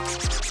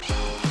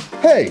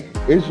Hey,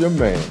 it's your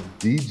man,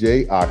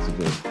 DJ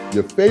Oxygen,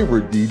 your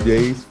favorite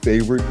DJ's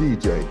favorite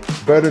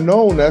DJ, better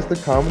known as the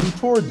Comedy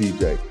Tour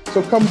DJ.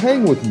 So come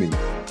hang with me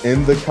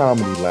in the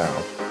Comedy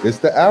Lounge. It's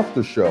the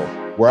after show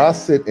where I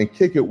sit and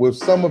kick it with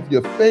some of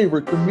your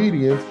favorite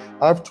comedians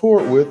I've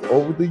toured with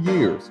over the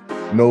years.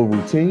 No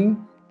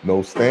routine,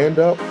 no stand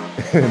up,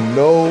 and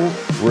no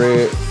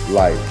red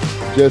light.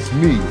 Just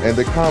me and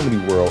the comedy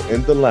world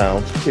in the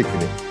lounge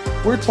kicking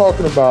it. We're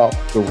talking about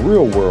the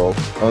real world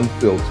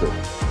unfiltered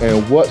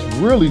and what's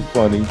really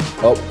funny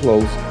up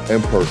close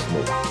and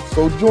personal.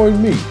 So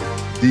join me,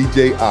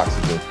 DJ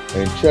Oxygen,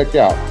 and check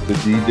out the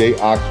DJ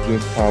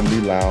Oxygen's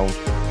Comedy Lounge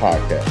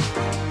podcast.